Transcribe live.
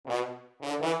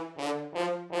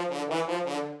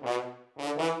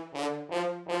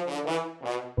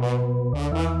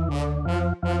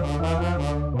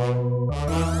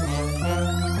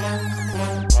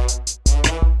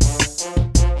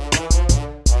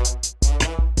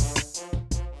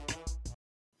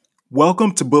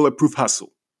Welcome to Bulletproof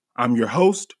Hustle. I'm your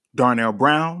host, Darnell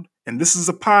Brown, and this is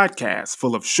a podcast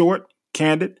full of short,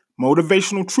 candid,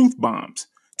 motivational truth bombs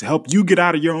to help you get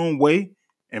out of your own way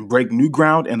and break new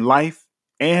ground in life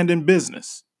and in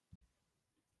business.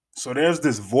 So there's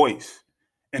this voice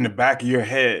in the back of your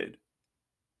head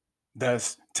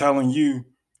that's telling you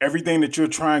everything that you're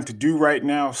trying to do right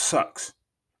now sucks.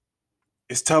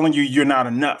 It's telling you you're not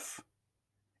enough.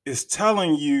 It's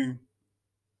telling you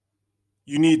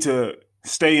you need to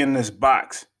stay in this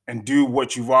box and do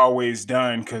what you've always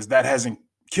done because that hasn't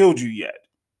killed you yet.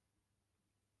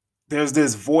 There's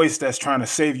this voice that's trying to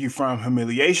save you from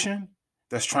humiliation,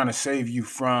 that's trying to save you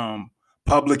from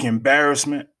public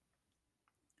embarrassment.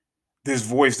 This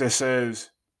voice that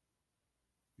says,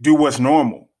 do what's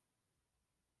normal.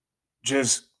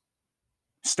 Just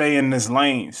stay in this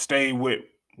lane, stay with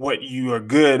what you are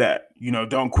good at.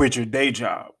 Don't quit your day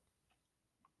job.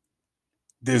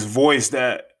 This voice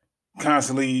that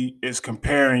constantly is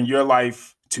comparing your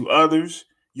life to others,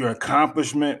 your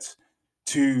accomplishments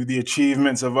to the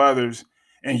achievements of others,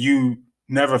 and you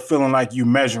never feeling like you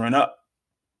measuring up.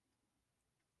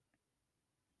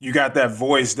 You got that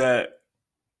voice that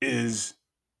is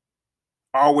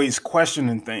always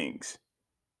questioning things,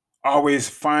 always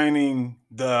finding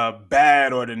the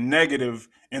bad or the negative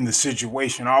in the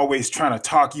situation, always trying to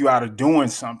talk you out of doing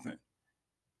something.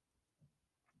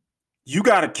 You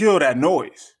got to kill that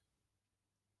noise.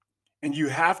 And you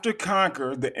have to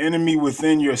conquer the enemy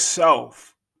within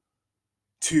yourself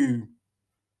to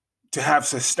have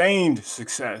sustained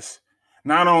success.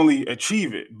 Not only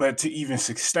achieve it, but to even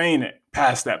sustain it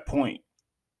past that point.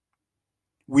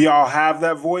 We all have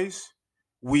that voice.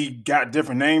 We got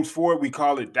different names for it. We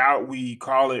call it doubt. We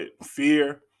call it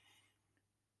fear,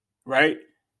 right?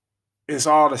 It's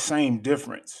all the same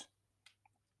difference.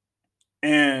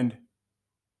 And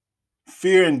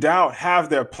fear and doubt have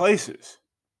their places.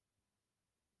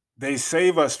 They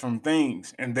save us from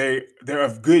things and they're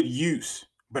of good use,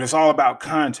 but it's all about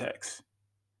context.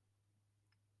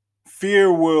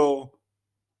 Fear will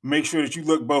make sure that you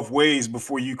look both ways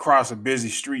before you cross a busy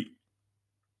street.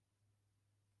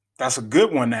 That's a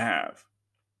good one to have.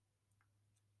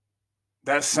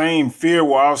 That same fear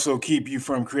will also keep you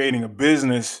from creating a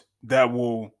business that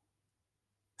will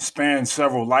span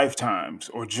several lifetimes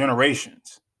or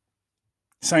generations.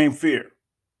 Same fear.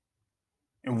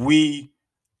 And we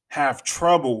have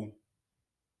trouble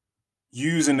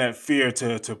using that fear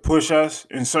to push us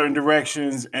in certain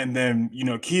directions and then,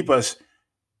 keep us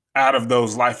out of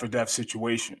those life or death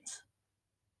situations.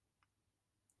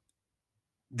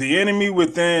 The enemy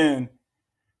within,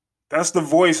 that's the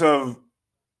voice of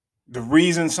the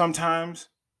reason sometimes,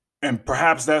 and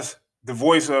perhaps that's the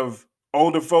voice of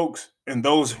older folks and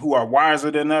those who are wiser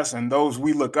than us and those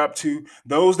we look up to,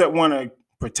 those that want to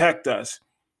protect us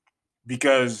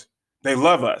because they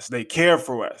love us, they care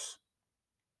for us.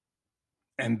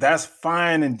 And that's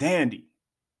fine and dandy.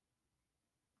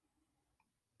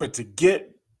 But to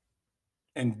get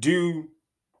and do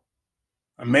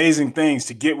amazing things,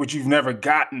 to get what you've never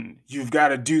gotten, you've got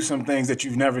to do some things that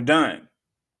you've never done.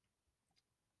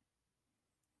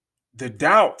 The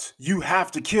doubt, you have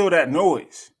to kill that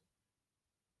noise.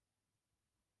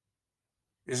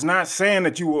 It's not saying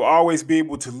that you will always be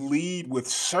able to lead with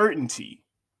certainty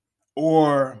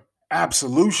or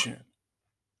absolution.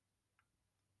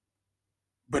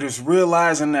 But it's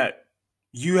realizing that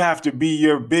you have to be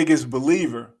your biggest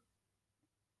believer.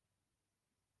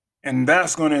 And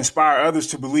that's going to inspire others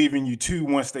to believe in you too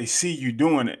once they see you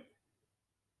doing it.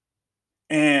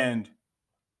 And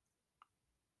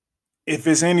if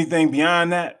it's anything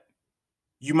beyond that,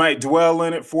 you might dwell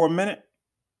in it for a minute.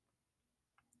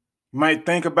 You might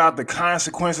think about the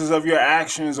consequences of your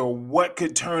actions or what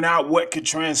could turn out, what could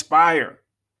transpire.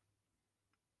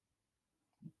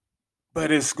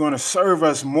 But it's going to serve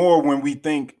us more when we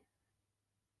think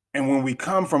and when we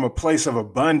come from a place of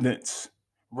abundance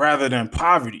rather than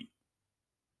poverty.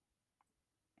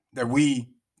 That we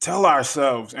tell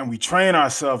ourselves and we train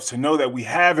ourselves to know that we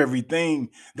have everything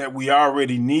that we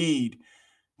already need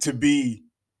to be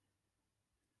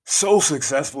so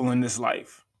successful in this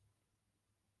life.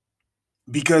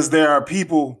 Because there are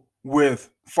people with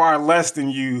far less than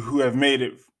you who have made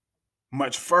it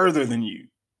much further than you.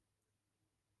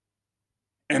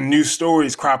 And new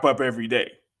stories crop up every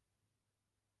day.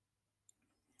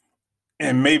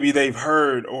 And maybe they've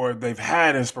heard or they've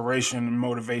had inspiration and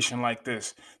motivation like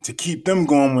this to keep them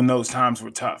going when those times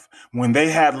were tough, when they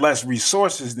had less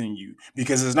resources than you,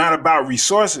 because it's not about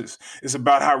resources. It's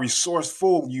about how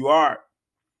resourceful you are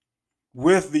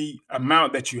with the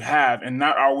amount that you have and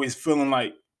not always feeling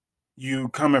like you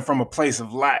coming from a place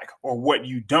of lack or what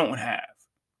you don't have.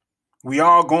 We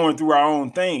all going through our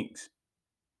own things.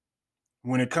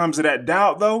 When it comes to that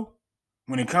doubt, though,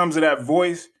 when it comes to that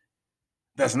voice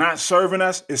that's not serving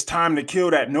us, it's time to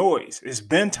kill that noise. It's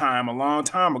been time a long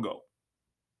time ago.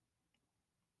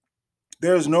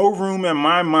 There's no room in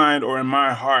my mind or in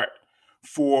my heart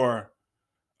for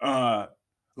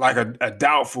like a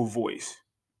doubtful voice.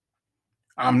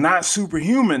 I'm not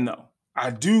superhuman, though.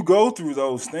 I do go through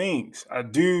those things. I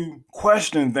do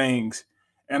question things,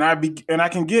 and I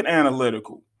can get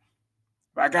analytical.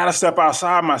 I got to step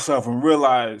outside myself and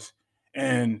realize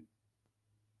and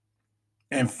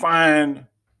find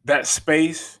that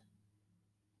space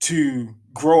to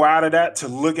grow out of that, to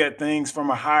look at things from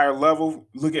a higher level,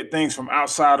 look at things from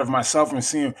outside of myself and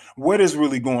seeing what is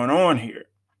really going on here,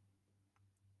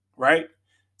 right?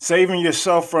 Saving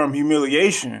yourself from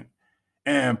humiliation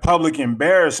and public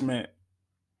embarrassment,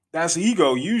 that's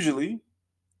ego usually,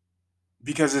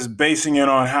 because it's basing it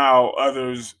on how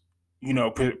others,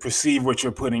 perceive what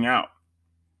you're putting out.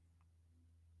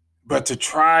 But to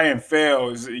try and fail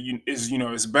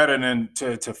is better than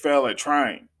to fail at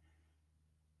trying.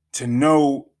 To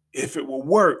know if it will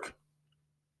work.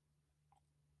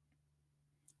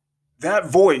 That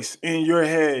voice in your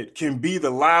head can be the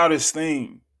loudest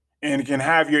thing and it can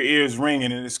have your ears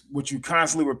ringing, and it's what you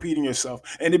constantly repeating yourself.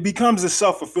 And it becomes a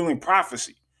self-fulfilling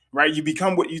prophecy, right? You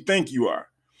become what you think you are.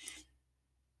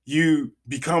 You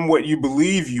become what you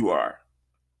believe you are.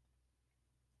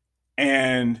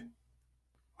 And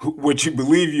what you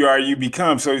believe you are, you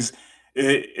become. So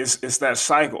it's that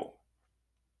cycle.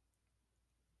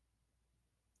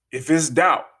 If it's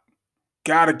doubt,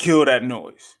 gotta kill that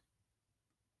noise.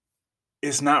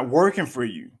 It's not working for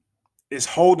you. It's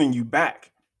holding you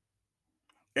back.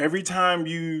 Every time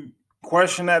you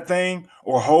question that thing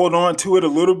or hold on to it a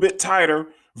little bit tighter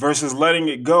versus letting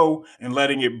it go and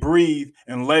letting it breathe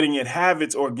and letting it have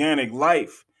its organic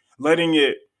life, letting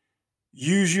it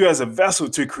use you as a vessel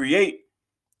to create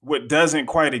what doesn't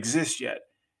quite exist yet.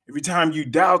 Every time you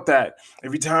doubt that,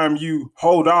 every time you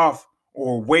hold off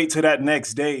or wait till that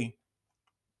next day,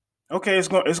 okay, it's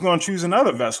going to choose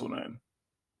another vessel then.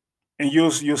 And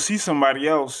you'll see somebody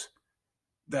else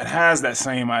that has that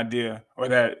same idea or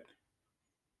that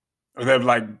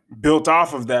like built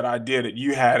off of that idea that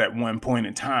you had at one point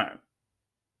in time.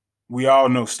 We all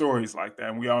know stories like that,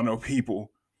 and we all know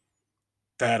people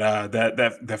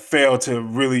that fail to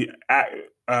really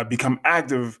become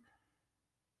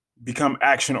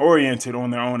action oriented on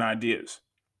their own ideas.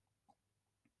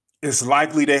 It's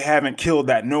likely they haven't killed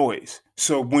that noise.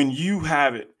 So when you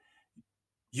have it,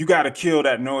 you got to kill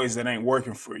that noise that ain't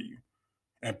working for you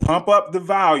and pump up the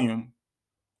volume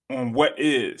on what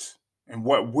is and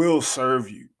what will serve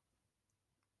you.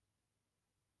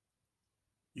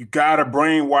 You got to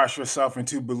brainwash yourself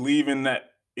into believing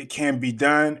that it can be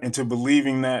done, into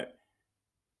believing that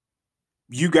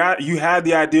you had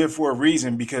the idea for a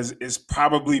reason, because it's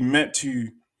probably meant to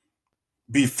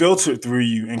be filtered through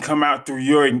you and come out through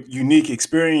your unique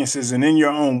experiences and in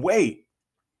your own way.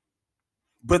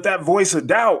 But that voice of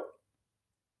doubt,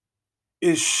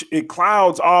 it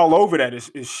clouds all over that.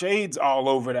 It shades all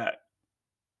over that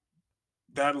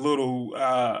little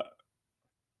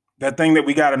that thing that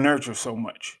we got to nurture so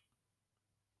much.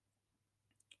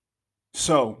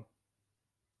 So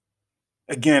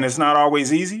again, it's not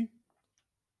always easy.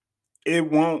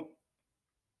 It won't.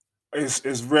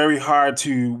 It's very hard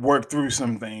to work through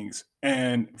some things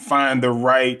and find the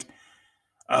right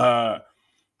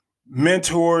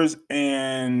mentors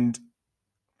and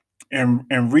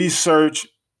research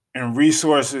and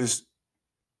resources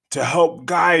to help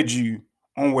guide you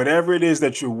on whatever it is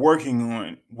that you're working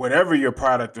on, whatever your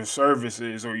product or service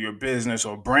is, or your business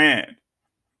or brand.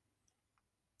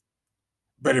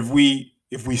 But if we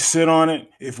sit on it,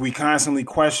 if we constantly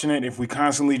question it, if we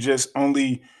constantly just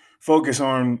only focus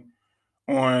on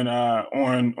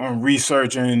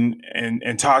research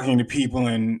and talking to people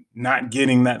and not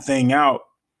getting that thing out,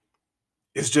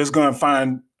 it's just going to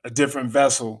find a different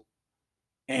vessel,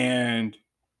 and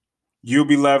you'll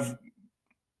be left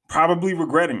probably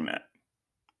regretting that.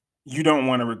 You don't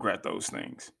want to regret those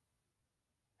things.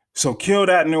 So kill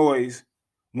that noise.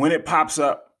 When it pops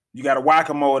up, you got to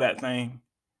whack-a-mole that thing,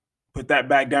 put that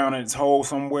back down in its hole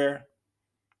somewhere,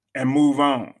 and move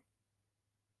on.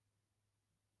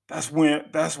 That's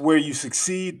where you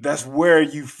succeed. That's where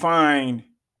you find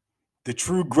the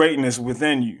true greatness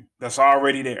within you that's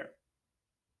already there.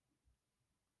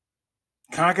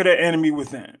 Conquer the enemy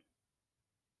within.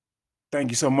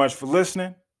 Thank you so much for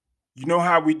listening. You know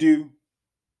how we do.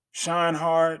 Shine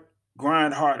hard,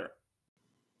 grind harder.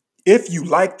 If you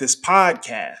like this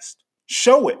podcast,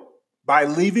 show it by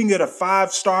leaving it a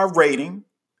 5-star rating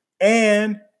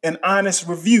and an honest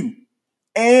review,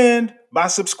 and by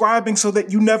subscribing so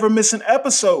that you never miss an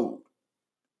episode.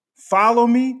 Follow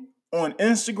me on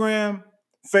Instagram,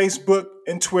 Facebook,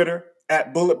 and Twitter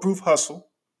at Bulletproof Hustle,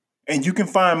 and you can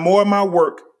find more of my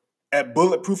work at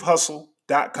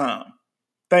bulletproofhustle.com.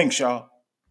 Thanks, y'all.